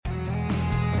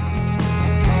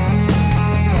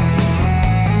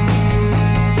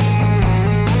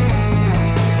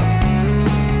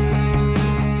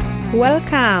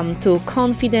Welcome to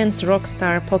Confidence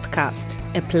Rockstar Podcast,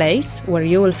 a place where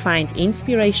you will find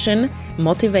inspiration,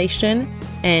 motivation,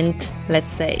 and,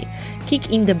 let's say, kick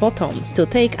in the bottom to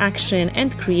take action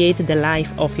and create the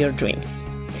life of your dreams.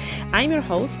 I'm your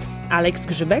host, Alex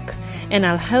Grzybek, and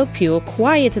I'll help you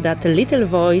quiet that little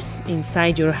voice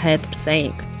inside your head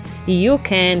saying, "You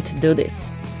can't do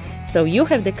this." So you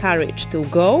have the courage to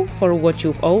go for what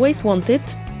you've always wanted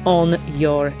on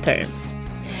your terms.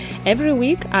 Every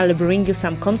week, I'll bring you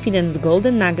some confidence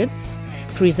golden nuggets,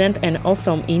 present an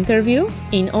awesome interview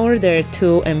in order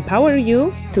to empower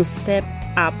you to step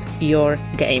up your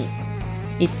game.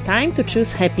 It's time to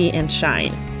choose happy and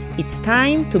shine. It's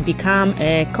time to become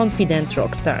a confidence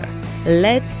rockstar.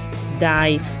 Let's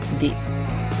dive deep.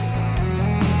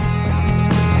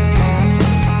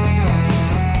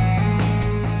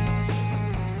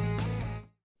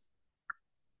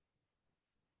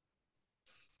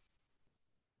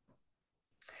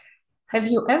 Have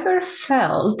you ever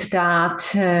felt that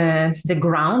the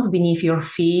ground beneath your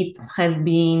feet has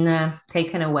been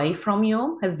taken away from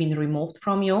you, has been removed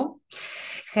from you?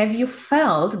 Have you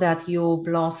felt that you've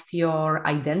lost your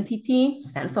identity,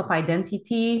 sense of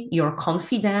identity, your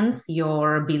confidence,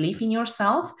 your belief in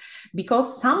yourself,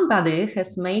 because somebody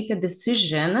has made a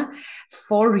decision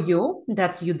for you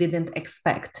that you didn't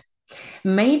expect?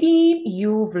 Maybe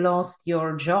you've lost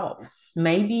your job.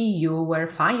 Maybe you were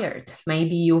fired.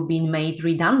 Maybe you've been made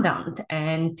redundant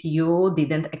and you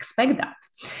didn't expect that.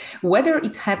 Whether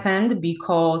it happened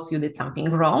because you did something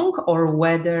wrong or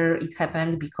whether it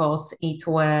happened because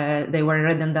they were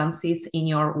redundancies in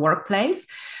your workplace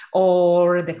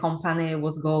or the company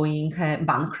was going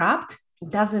bankrupt,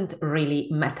 doesn't really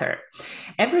matter.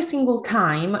 Every single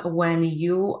time when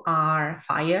you are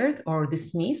fired or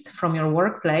dismissed from your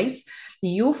workplace,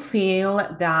 you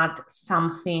feel that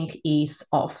something is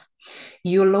off.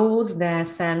 You lose the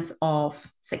sense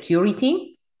of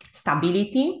security,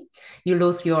 stability, you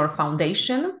lose your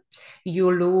foundation,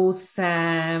 you lose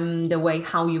the way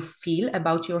how you feel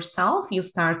about yourself. You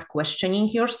start questioning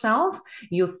yourself.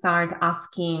 You start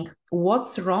asking,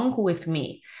 what's wrong with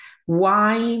me?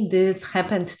 Why this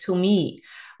happened to me?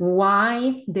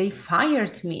 Why they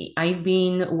fired me? I've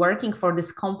been working for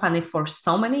this company for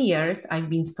so many years. I've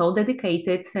been so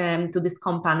dedicated to this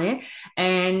company.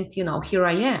 And, here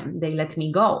I am. They let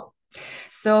me go.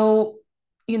 So,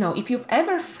 if you've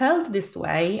ever felt this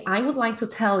way, I would like to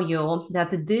tell you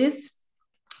that this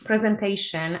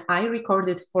presentation I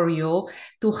recorded for you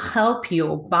to help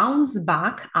you bounce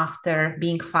back after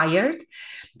being fired,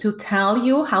 to tell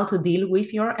you how to deal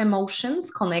with your emotions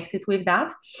connected with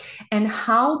that, and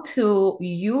how to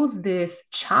use this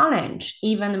challenge,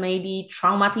 even maybe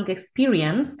traumatic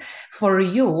experience, for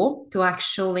you to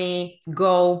actually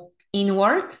go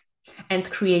inward and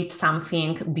create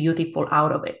something beautiful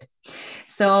out of it.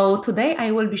 So today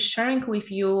I will be sharing with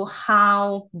you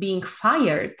how being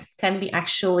fired can be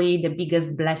actually the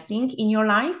biggest blessing in your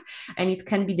life, and it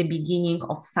can be the beginning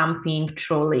of something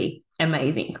truly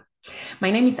amazing. My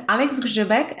name is Alex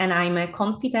Grzybek, and I'm a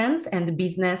confidence and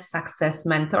business success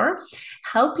mentor,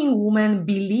 helping women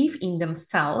believe in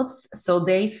themselves so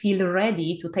they feel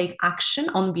ready to take action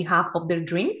on behalf of their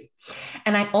dreams.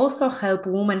 And I also help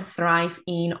women thrive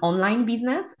in online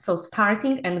business, so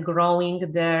starting and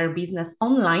growing their business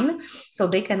online so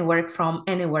they can work from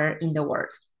anywhere in the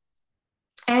world.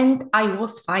 And I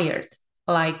was fired,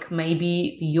 like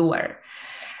maybe you were.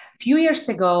 Few years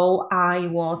ago, I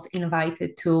was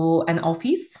invited to an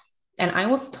office and I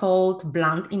was told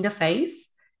blunt in the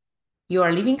face, "You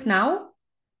are leaving now.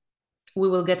 We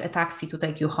will get a taxi to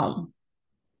take you home."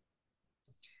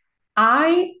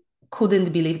 I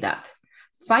couldn't believe that.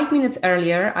 5 minutes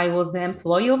earlier, I was the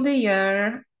employee of the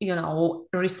year,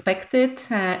 respected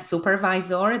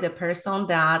supervisor, the person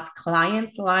that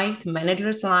clients liked,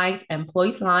 managers liked,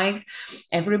 employees liked.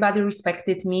 Everybody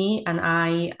respected me and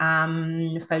I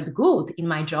felt good in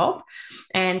my job.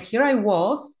 And here I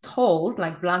was told,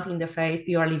 like blunt in the face,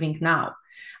 "You are leaving now."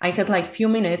 I had like few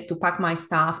minutes to pack my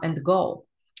stuff and go,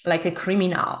 like a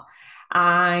criminal.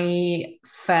 I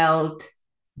felt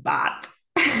bad,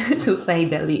 to say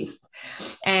the least.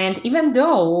 And even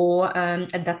though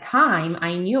at that time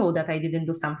I knew that I didn't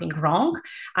do something wrong,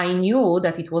 I knew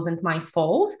that it wasn't my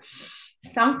fault,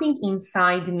 something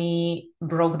inside me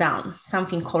broke down,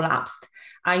 something collapsed.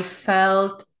 I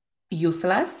felt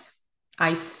useless.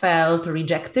 I felt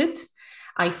rejected.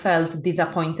 I felt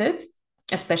disappointed,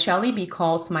 especially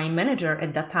because my manager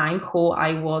at that time, who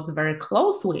I was very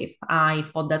close with, I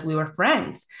thought that we were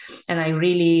friends and I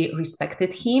really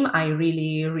respected him. I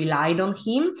really relied on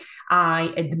him.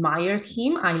 I admired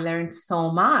him. I learned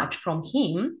so much from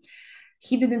him.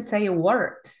 He didn't say a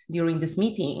word during this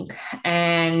meeting.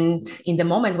 And in the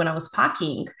moment when I was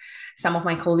packing, some of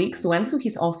my colleagues went to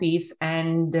his office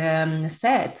and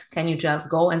said, "Can you just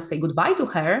go and say goodbye to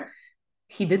her?"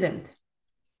 He didn't.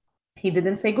 He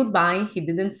didn't say goodbye. He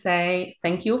didn't say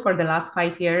thank you for the last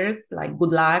 5 years, like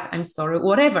good luck, I'm sorry,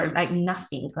 whatever, like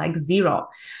nothing, like zero.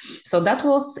 So that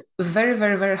was very,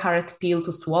 very, very hard pill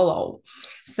to swallow.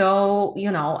 So,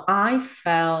 I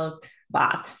felt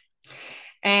bad.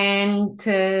 And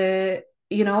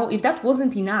if that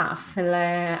wasn't enough,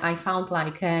 I found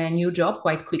like a new job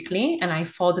quite quickly, and I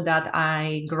thought that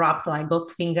I grabbed like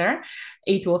God's finger.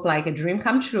 It was like a dream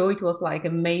come true. It was like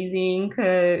amazing,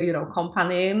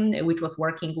 company which was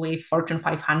working with Fortune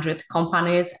 500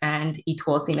 companies, and it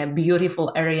was in a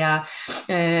beautiful area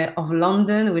of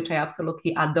London, which I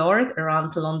absolutely adored,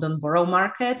 around London Borough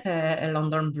Market,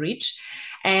 London Bridge,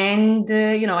 and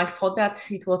I thought that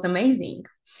it was amazing.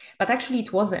 But actually,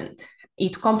 it wasn't.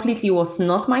 It completely was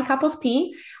not my cup of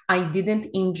tea. I didn't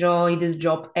enjoy this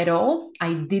job at all.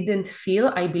 I didn't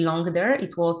feel I belonged there.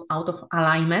 It was out of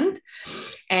alignment.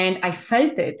 And I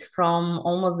felt it from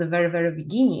almost the very, very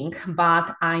beginning.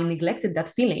 But I neglected that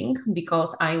feeling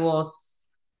because I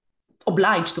was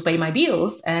obliged to pay my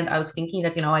bills. And I was thinking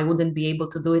that, I wouldn't be able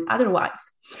to do it otherwise.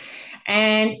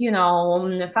 And,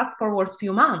 fast forward a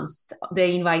few months,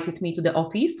 they invited me to the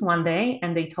office one day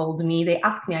and they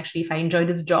asked me actually if I enjoy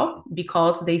this job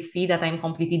because they see that I'm a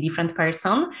completely different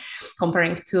person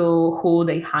comparing to who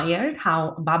they hired,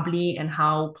 how bubbly and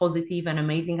how positive and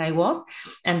amazing I was,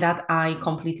 and that I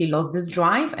completely lost this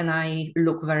drive and I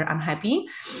look very unhappy.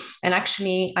 And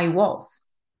actually, I was.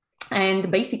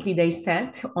 And basically, they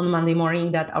said on Monday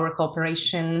morning that our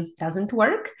cooperation doesn't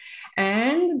work.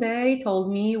 And they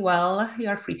told me, well, you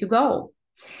are free to go.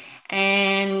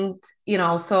 And,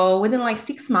 so within like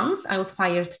 6 months, I was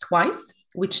fired twice,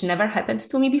 which never happened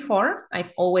to me before.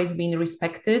 I've always been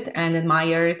respected and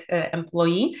admired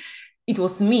employee. It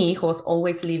was me who was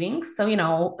always leaving.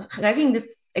 So, having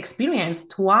this experience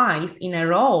twice in a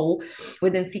row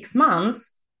within 6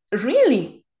 months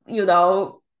really,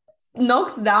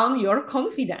 knocks down your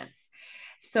confidence.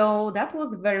 So that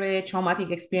was a very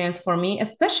traumatic experience for me,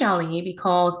 especially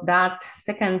because that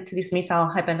second dismissal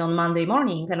happened on Monday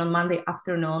morning, and on Monday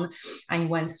afternoon, I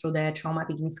went through the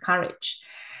traumatic miscarriage.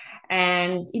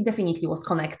 And it definitely was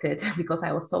connected because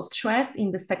I was so stressed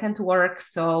in the second work.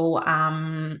 So,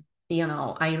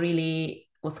 I really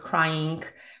was crying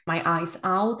my eyes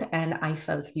out and I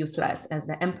felt useless as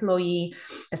the employee,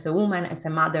 as a woman, as a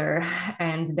mother.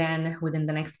 And then within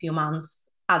the next few months,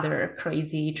 other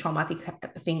crazy traumatic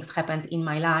things happened in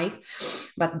my life,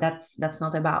 but that's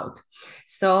not about.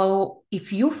 So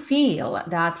if you feel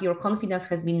that your confidence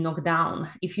has been knocked down,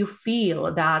 if you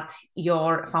feel that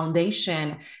your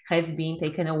foundation has been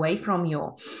taken away from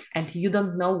you and you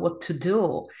don't know what to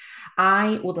do,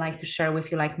 I would like to share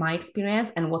with you like my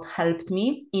experience and what helped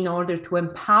me in order to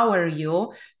empower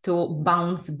you to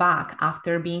bounce back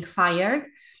after being fired.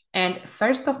 And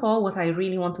first of all, what I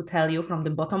really want to tell you from the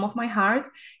bottom of my heart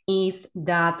is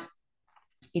that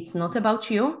it's not about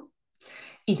you.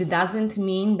 It doesn't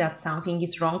mean that something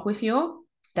is wrong with you,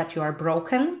 that you are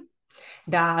broken,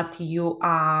 that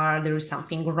there is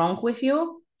something wrong with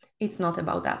you. It's not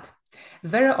about that.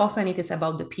 Very often it is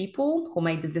about the people who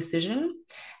made this decision.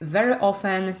 Very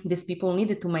often these people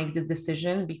needed to make this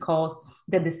decision because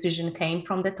the decision came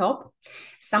from the top.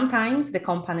 Sometimes the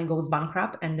company goes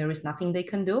bankrupt and there is nothing they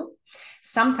can do.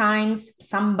 Sometimes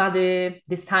somebody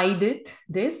decided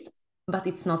this, but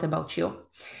it's not about you.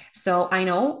 So I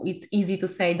know it's easy to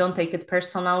say, don't take it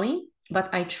personally,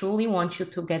 but I truly want you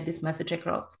to get this message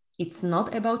across. It's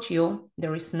not about you.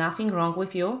 There is nothing wrong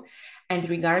with you. And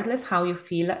regardless how you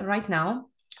feel right now,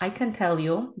 I can tell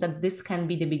you that this can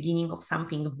be the beginning of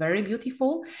something very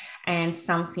beautiful and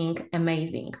something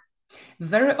amazing.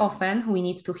 Very often we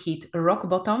need to hit rock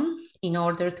bottom in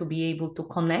order to be able to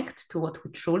connect to what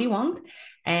we truly want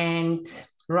and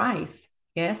rise,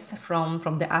 yes, from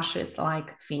the ashes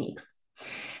like phoenix.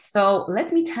 So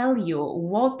let me tell you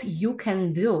what you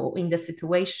can do in the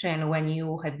situation when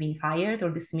you have been fired or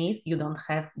dismissed, you don't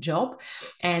have a job,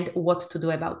 and what to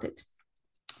do about it.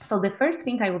 So the first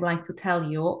thing I would like to tell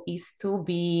you is to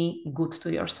be good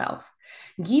to yourself.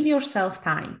 Give yourself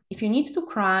time. If you need to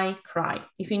cry, cry.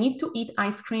 If you need to eat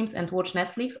ice creams and watch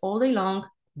Netflix all day long,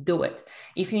 do it.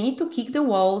 If you need to kick the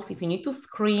walls, if you need to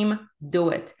scream, do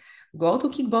it. Go to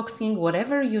kickboxing,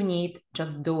 whatever you need,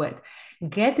 just do it.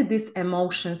 Get these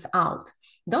emotions out.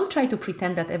 Don't try to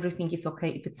pretend that everything is okay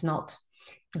if it's not.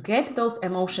 Get those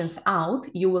emotions out,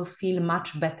 you will feel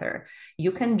much better.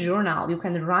 You can journal, you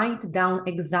can write down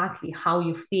exactly how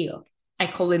you feel. I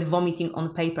call it vomiting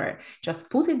on paper. Just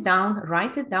put it down,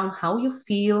 write it down how you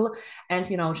feel, and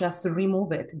just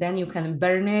remove it. Then you can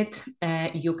burn it,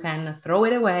 you can throw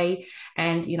it away,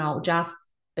 and just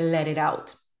let it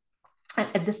out. And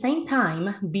at the same time,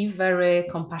 be very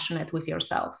compassionate with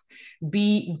yourself.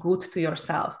 Be good to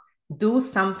yourself. Do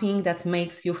something that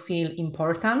makes you feel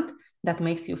important, that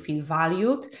makes you feel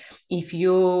valued. If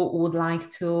you would like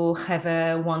to have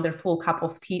a wonderful cup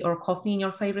of tea or coffee in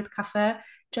your favorite cafe,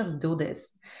 just do this.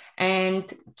 And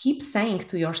keep saying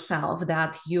to yourself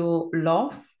that you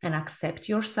love and accept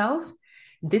yourself.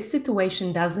 This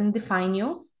situation doesn't define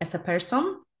you as a person.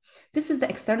 This is the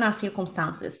external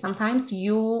circumstances. Sometimes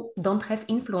you don't have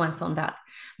influence on that,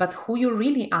 but who you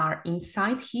really are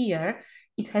inside here,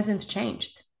 it hasn't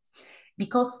changed.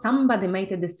 Because somebody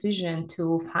made a decision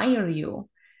to fire you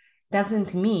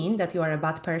doesn't mean that you are a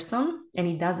bad person, and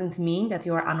it doesn't mean that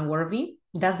you are unworthy,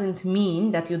 doesn't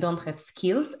mean that you don't have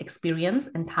skills, experience,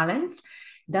 and talents,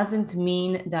 doesn't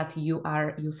mean that you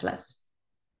are useless.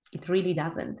 It really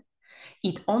doesn't.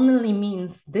 It only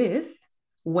means this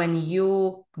when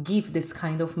you give this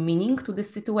kind of meaning to the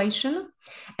situation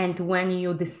and when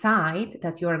you decide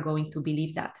that you are going to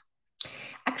believe that.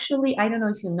 Actually, I don't know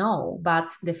if you know,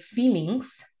 but the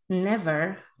feelings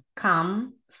never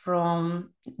come from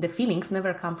the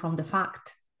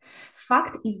fact.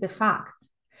 Fact is the fact.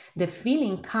 The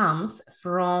feeling comes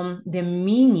from the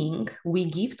meaning we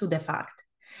give to the fact.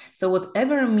 So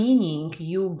whatever meaning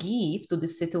you give to the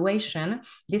situation,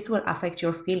 this will affect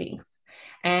your feelings.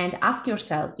 And ask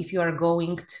yourself if you are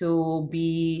going to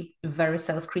be very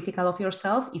self-critical of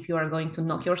yourself, if you are going to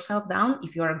knock yourself down,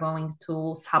 if you are going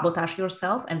to sabotage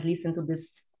yourself and listen to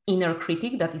this inner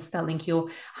critic that is telling you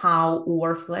how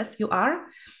worthless you are.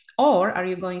 Or are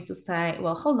you going to say,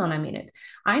 well, hold on a minute.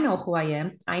 I know who I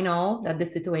am. I know that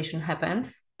this situation happened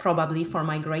probably for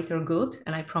my greater good.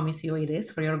 And I promise you it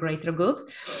is for your greater good.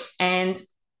 And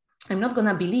I'm not going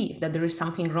to believe that there is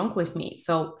something wrong with me.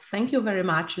 So thank you very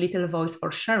much, little voice, for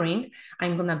sharing.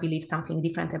 I'm going to believe something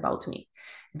different about me.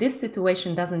 This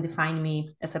situation doesn't define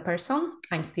me as a person.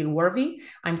 I'm still worthy.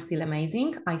 I'm still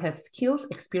amazing. I have skills,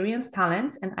 experience,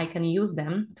 talents, and I can use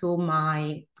them to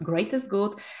my greatest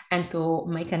good and to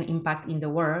make an impact in the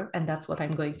world. And that's what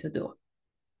I'm going to do.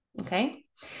 Okay.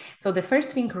 So the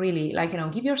first thing really,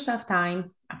 give yourself time,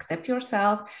 accept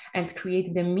yourself, and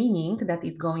create the meaning that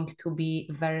is going to be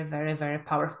very, very, very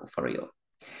powerful for you.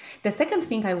 The second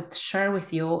thing I would share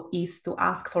with you is to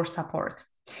ask for support.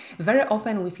 Very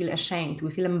often we feel ashamed,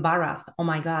 we feel embarrassed. Oh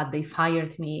my God, they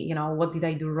fired me. What did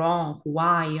I do wrong?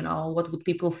 Why? What would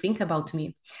people think about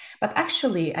me? But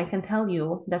actually, I can tell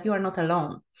you that you are not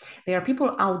alone. There are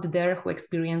people out there who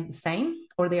experience the same,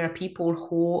 or there are people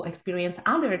who experience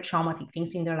other traumatic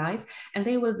things in their lives, and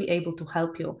they will be able to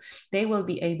help you. They will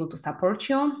be able to support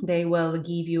you. They will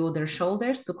give you their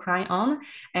shoulders to cry on,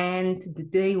 and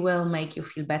they will make you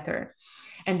feel better.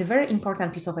 And the very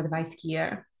important piece of advice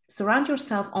here: surround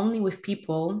yourself only with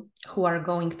people who are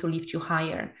going to lift you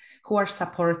higher, who are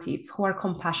supportive, who are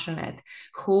compassionate,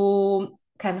 who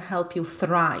can help you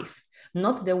thrive.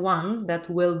 Not the ones that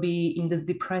will be in this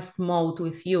depressed mode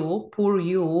with you, poor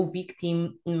you,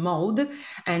 victim mode,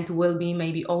 and will be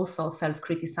maybe also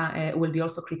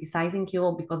criticizing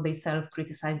you because they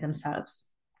self-criticize themselves.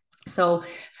 So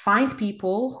find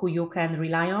people who you can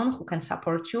rely on, who can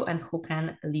support you, and who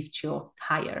can lift you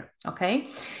higher. Okay,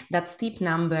 that's tip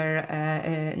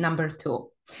number two.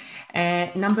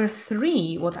 Number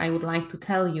three, what I would like to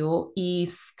tell you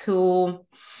is to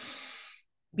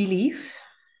believe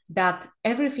that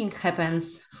everything happens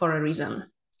for a reason.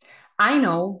 I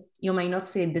know you may not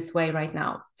see it this way right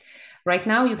now. Right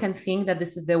now, you can think that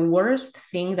this is the worst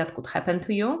thing that could happen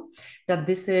to you, that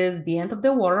this is the end of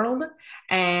the world,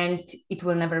 and it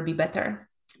will never be better.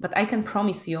 But I can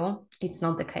promise you, it's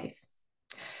not the case.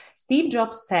 Steve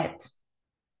Jobs said,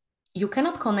 you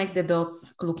cannot connect the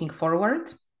dots looking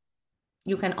forward.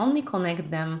 You can only connect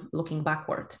them looking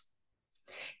backward.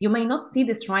 You may not see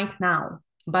this right now,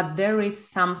 but there is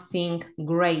something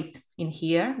great in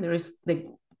here. There is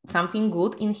something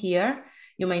good in here.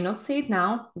 You may not see it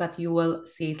now, but you will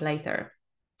see it later.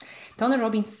 Tony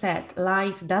Robbins said,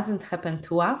 life doesn't happen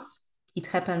to us, it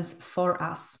happens for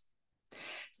us.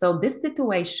 So this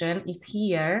situation is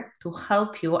here to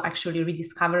help you actually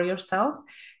rediscover yourself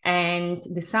and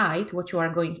decide what you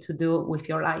are going to do with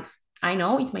your life. I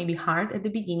know it may be hard at the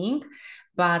beginning,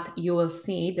 but you will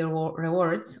see the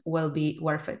rewards will be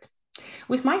worth it.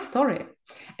 With my story,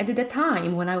 at the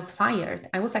time when I was fired,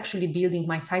 I was actually building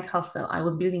my side hustle. I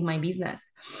was building my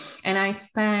business. And I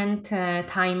spent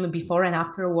time before and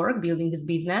after work building this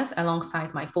business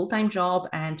alongside my full time job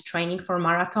and training for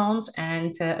marathons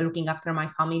and looking after my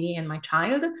family and my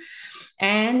child.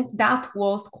 And that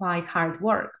was quite hard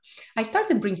work. I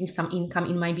started bringing some income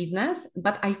in my business,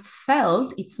 but I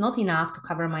felt it's not enough to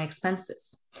cover my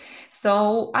expenses.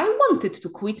 So I wanted to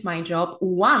quit my job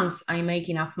once I make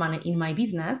enough money in my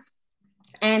business.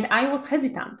 And I was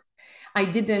hesitant. I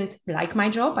didn't like my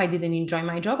job. I didn't enjoy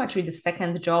my job. Actually, the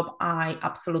second job, I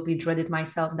absolutely dreaded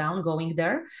myself down going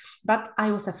there, but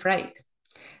I was afraid.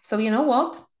 So, you know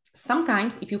what?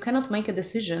 Sometimes, if you cannot make a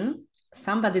decision,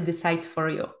 somebody decides for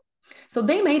you. So,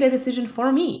 they made a decision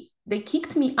for me. They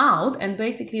kicked me out and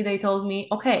basically they told me,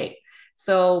 okay,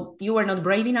 so you were not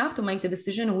brave enough to make the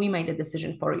decision. We made the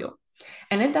decision for you.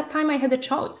 And at that time, I had a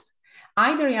choice.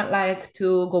 Either I like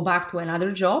to go back to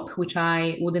another job, which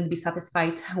I wouldn't be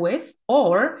satisfied with,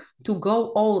 or to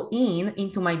go all in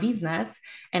into my business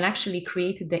and actually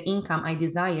create the income I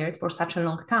desired for such a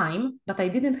long time. But I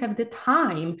didn't have the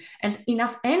time and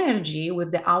enough energy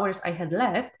with the hours I had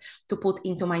left to put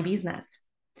into my business.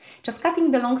 Just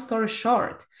cutting the long story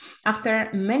short, after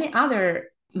many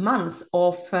other months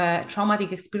of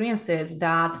traumatic experiences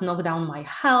that knocked down my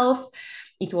health,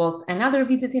 it was another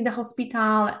visit in the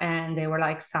hospital, and there were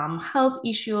like some health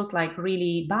issues, like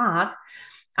really bad.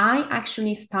 I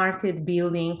actually started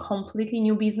building completely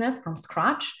new business from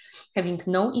scratch, having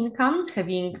no income,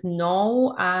 having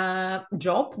no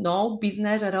job, no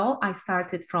business at all. I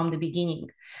started from the beginning.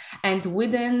 And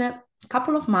within a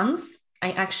couple of months,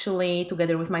 I actually,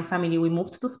 together with my family, we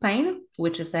moved to Spain,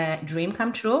 which is a dream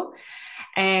come true.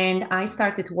 And I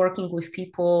started working with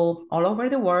people all over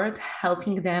the world,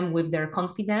 helping them with their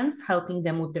confidence, helping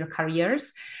them with their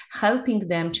careers, helping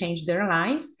them change their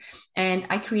lives. And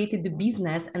I created the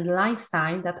business and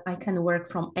lifestyle that I can work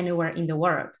from anywhere in the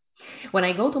world. When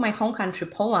I go to my home country,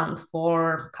 Poland,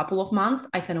 for a couple of months,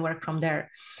 I can work from there.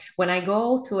 When I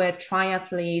go to a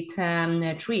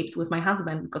triathlete trips with my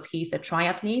husband, because he's a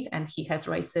triathlete and he has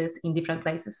races in different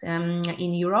places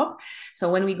in Europe.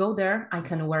 So when we go there, I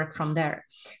can work from there.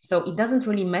 So it doesn't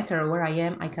really matter where I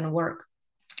am, I can work.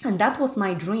 And that was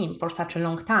my dream for such a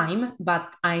long time,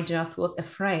 but I just was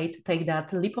afraid to take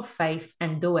that leap of faith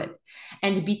and do it.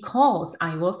 And because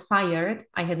I was fired,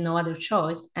 I had no other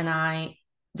choice. And I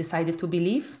decided to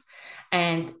believe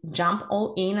and jump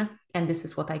all in. And this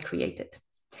is what I created.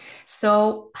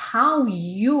 So, how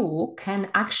you can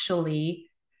actually,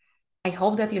 I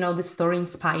hope that this story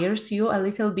inspires you a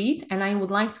little bit, and I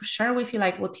would like to share with you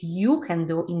like what you can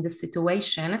do in this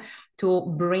situation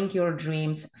to bring your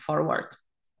dreams forward.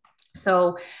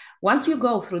 So once you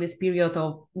go through this period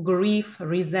of grief,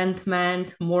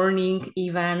 resentment, mourning,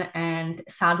 even, and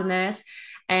sadness,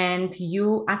 and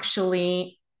you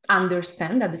actually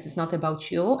understand that this is not about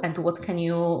you and what can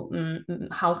you,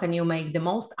 how can you make the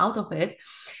most out of it,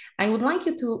 I would like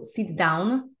you to sit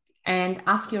down and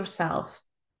ask yourself,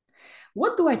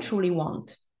 what do I truly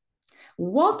want?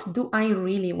 What do I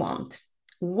really want?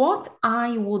 What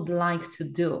I would like to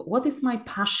do? What is my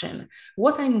passion?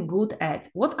 What I'm good at?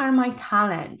 What are my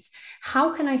talents?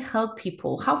 How can I help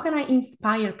people? How can I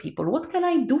inspire people? What can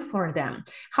I do for them?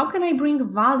 How can I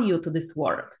bring value to this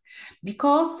world?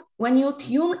 Because when you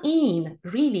tune in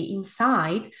really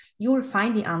inside, you will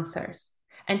find the answers.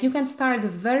 And you can start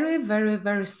very, very,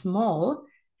 very small.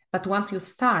 But once you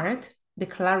start, the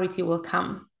clarity will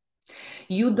come.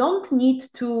 You don't need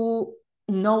to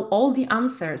know all the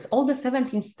answers, all the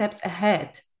 17 steps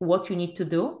ahead, what you need to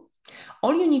do.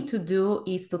 All you need to do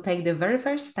is to take the very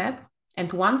first step.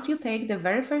 And once you take the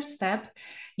very first step,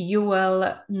 you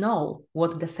will know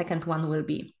what the second one will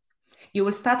be. You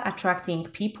will start attracting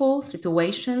people,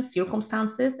 situations,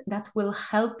 circumstances that will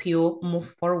help you move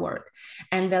forward.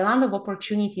 And the land of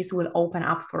opportunities will open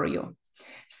up for you.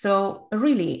 So,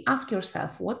 really ask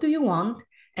yourself, what do you want?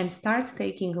 And start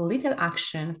taking little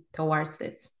action towards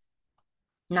this.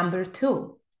 Number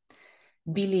 2,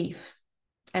 believe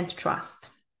and trust.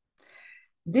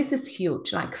 This is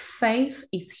huge. Like faith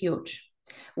is huge.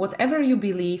 Whatever you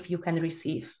believe, you can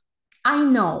receive. I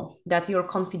know that your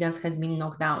confidence has been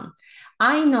knocked down.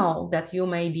 I know that you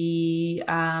may be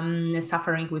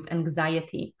suffering with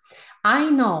anxiety. I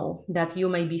know that you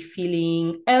may be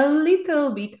feeling a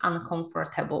little bit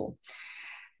uncomfortable.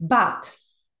 But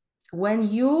when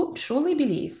you truly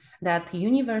believe that the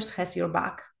universe has your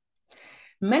back,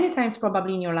 many times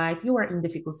probably in your life, you were in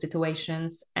difficult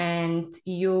situations and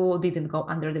you didn't go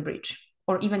under the bridge.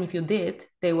 Or even if you did,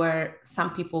 there were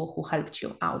some people who helped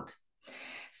you out.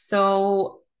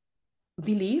 So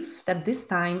believe that this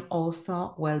time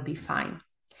also will be fine.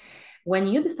 When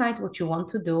you decide what you want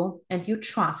to do and you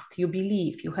trust, you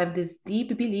believe, you have this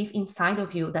deep belief inside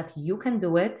of you that you can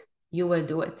do it, you will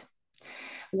do it.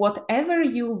 Whatever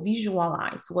you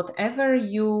visualize, whatever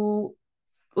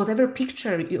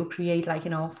picture you create, like,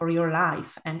 for your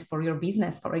life and for your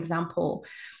business, for example,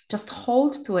 just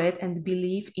hold to it and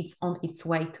believe it's on its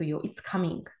way to you. It's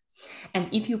coming. And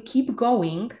if you keep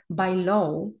going by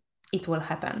law, it will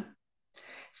happen.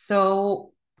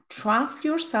 So trust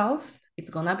yourself. It's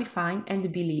gonna be fine,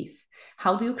 and believe.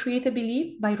 How do you create a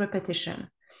belief? By repetition.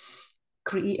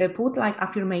 Put like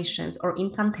affirmations or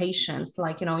incantations,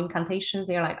 like, incantations,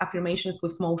 they're like affirmations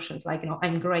with motions, like,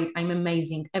 I'm great, I'm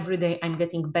amazing, every day I'm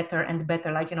getting better and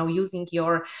better, like, using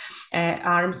your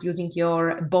arms, using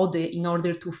your body in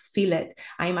order to feel it.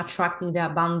 I'm attracting the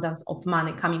abundance of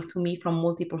money coming to me from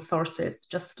multiple sources.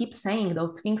 Just keep saying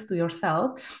those things to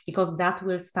yourself, because that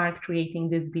will start creating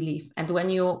this belief. And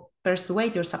when you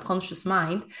persuade your subconscious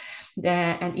mind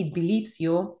and it believes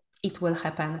you, it will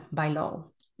happen by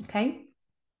law. Okay.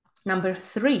 Number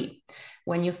 3,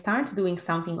 when you start doing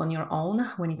something on your own,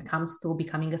 when it comes to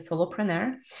becoming a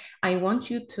solopreneur, I want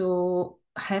you to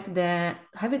have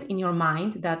it in your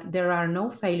mind that there are no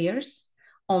failures,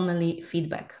 only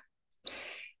feedback.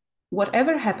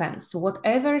 Whatever happens,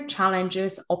 whatever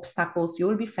challenges, obstacles you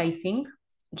will be facing,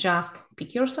 just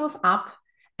pick yourself up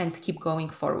and keep going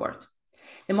forward.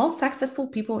 The most successful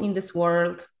people in this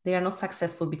world, they are not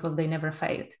successful because they never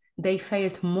failed. They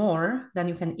failed more than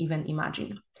you can even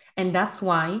imagine. And that's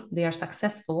why they are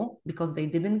successful, because they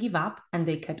didn't give up and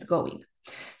they kept going.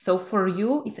 So for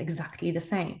you, it's exactly the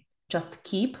same. Just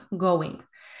keep going.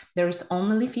 There is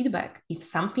only feedback. If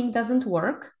something doesn't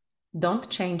work, don't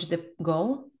change the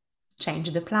goal,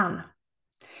 change the plan.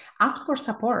 Ask for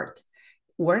support.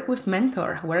 Work with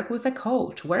mentor, work with a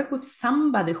coach, work with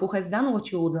somebody who has done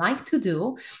what you would like to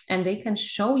do, and they can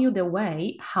show you the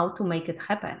way how to make it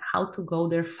happen, how to go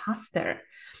there faster.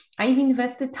 I've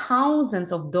invested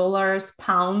thousands of dollars,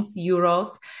 pounds,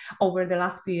 euros over the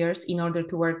last few years in order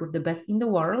to work with the best in the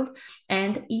world,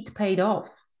 and it paid off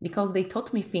because they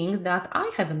taught me things that I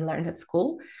haven't learned at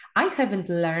school. I haven't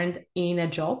learned in a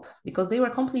job, because they were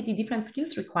completely different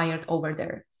skills required over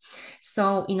there.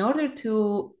 So in order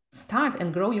to start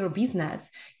and grow your business,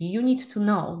 you need to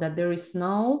know that there is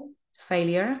no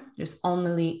failure, there's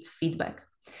only feedback.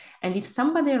 And if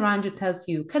somebody around you tells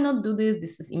you cannot do this,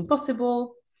 this is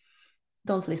impossible,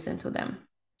 don't listen to them.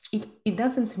 It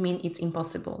doesn't mean it's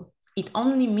impossible. It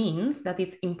only means that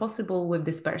it's impossible with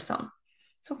this person.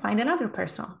 So find another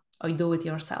person or do it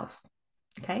yourself.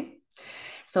 Okay.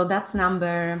 So that's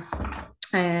number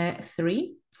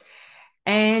 3.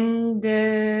 And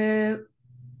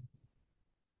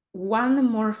one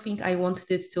more thing I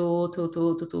wanted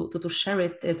to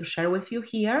share with you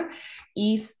here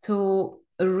is to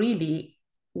really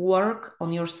work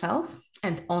on yourself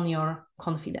and on your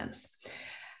confidence,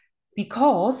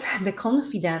 because the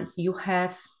confidence you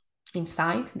have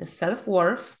inside, the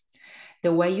self-worth,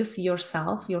 the way you see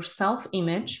yourself, your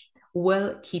self-image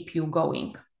will keep you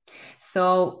going.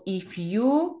 So if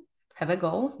you have a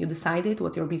goal, you decided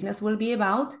what your business will be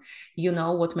about, you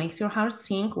know what makes your heart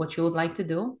sing, what you would like to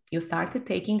do, you started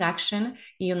taking action,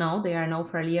 you know there are no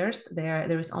failures,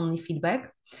 there is only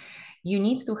feedback. You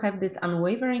need to have this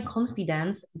unwavering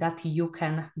confidence that you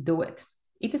can do it.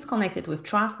 It is connected with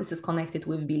trust, this is connected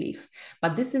with belief,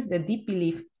 but this is the deep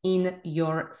belief in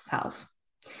yourself.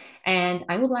 And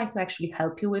I would like to actually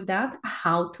help you with that,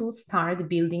 how to start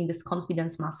building this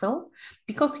confidence muscle,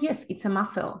 because yes, it's a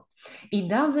muscle. It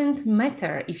doesn't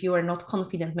matter if you are not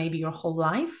confident maybe your whole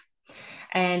life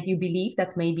and you believe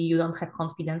that maybe you don't have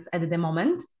confidence at the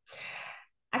moment.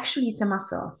 Actually, it's a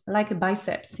muscle, like a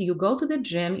biceps. You go to the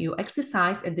gym, you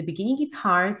exercise. At the beginning, it's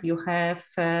hard. You have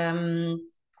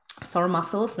sore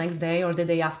muscles next day or the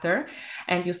day after,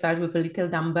 and you start with little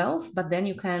dumbbells, but then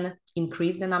you can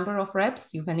increase the number of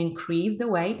reps, you can increase the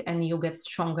weight, and you get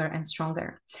stronger and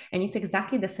stronger. And it's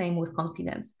exactly the same with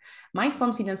confidence. My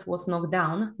confidence was knocked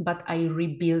down, but I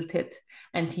rebuilt it,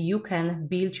 and you can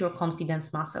build your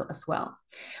confidence muscle as well.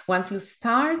 Once you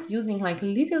start using like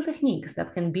little techniques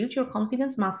that can build your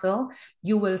confidence muscle,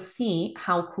 you will see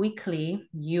how quickly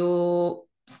you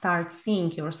start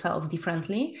seeing yourself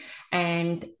differently,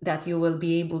 and that you will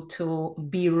be able to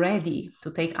be ready to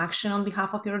take action on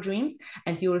behalf of your dreams,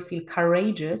 and you will feel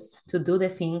courageous to do the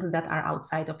things that are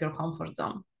outside of your comfort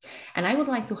zone. And I would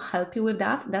like to help you with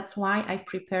that. That's why I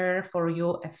prepare for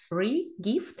you a free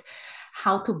gift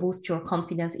how to boost your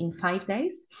confidence in 5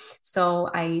 days. So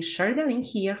I share the link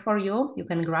here for you. You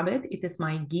can grab it. It is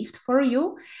my gift for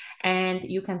you. And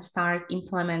you can start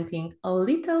implementing a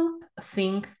little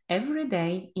thing every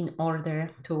day in order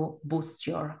to boost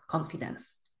your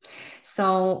confidence.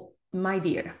 So, my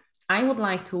dear, I would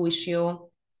like to wish you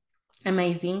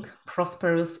amazing,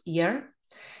 prosperous year.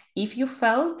 If you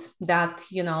felt that,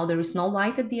 there is no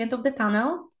light at the end of the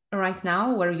tunnel right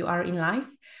now where you are in life,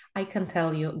 I can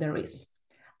tell you there is.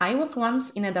 I was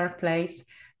once in a dark place.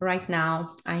 Right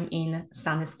now, I'm in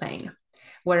sunny Spain.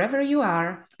 Wherever you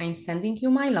are, I'm sending you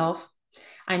my love.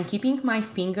 I'm keeping my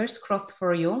fingers crossed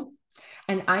for you.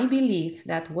 And I believe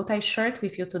that what I shared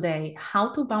with you today, how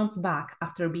to bounce back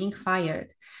after being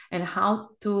fired and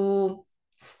how to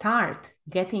start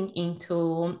getting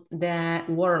into the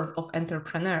world of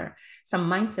entrepreneur, some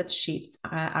mindset shifts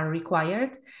are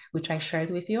required, which I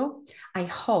shared with you. I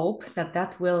hope that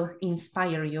that will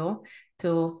inspire you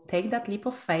to take that leap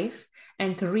of faith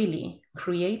and to really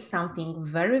create something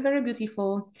very, very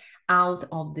beautiful out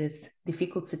of this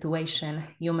difficult situation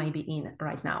you may be in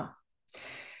right now.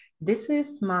 This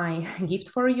is my gift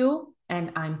for you,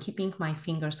 and I'm keeping my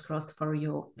fingers crossed for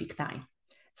you big time.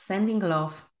 Sending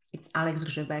love. It's Alex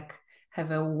Grzybek.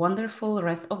 Have a wonderful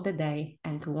rest of the day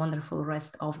and a wonderful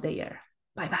rest of the year.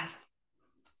 Bye-bye.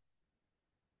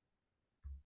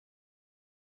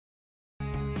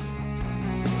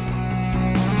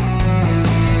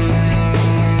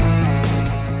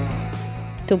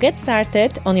 To get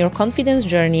started on your confidence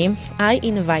journey, I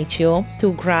invite you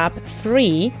to grab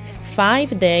free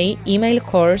 5-day email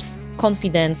course,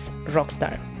 Confidence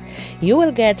Rockstar. You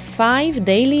will get 5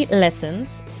 daily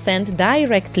lessons sent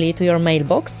directly to your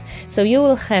mailbox, so you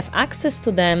will have access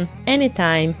to them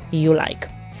anytime you like.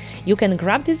 You can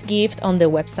grab this gift on the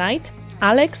website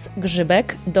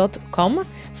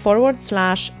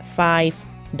alexgrzybek.com/5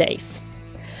 days.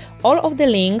 All of the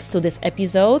links to this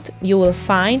episode you will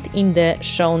find in the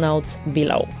show notes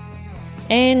below.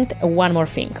 And one more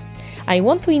thing. I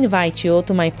want to invite you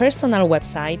to my personal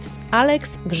website,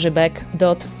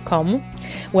 alexgrzybek.com,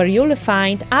 where you'll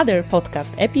find other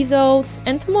podcast episodes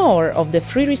and more of the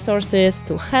free resources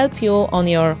to help you on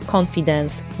your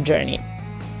confidence journey.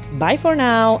 Bye for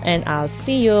now, and I'll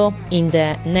see you in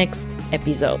the next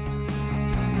episode.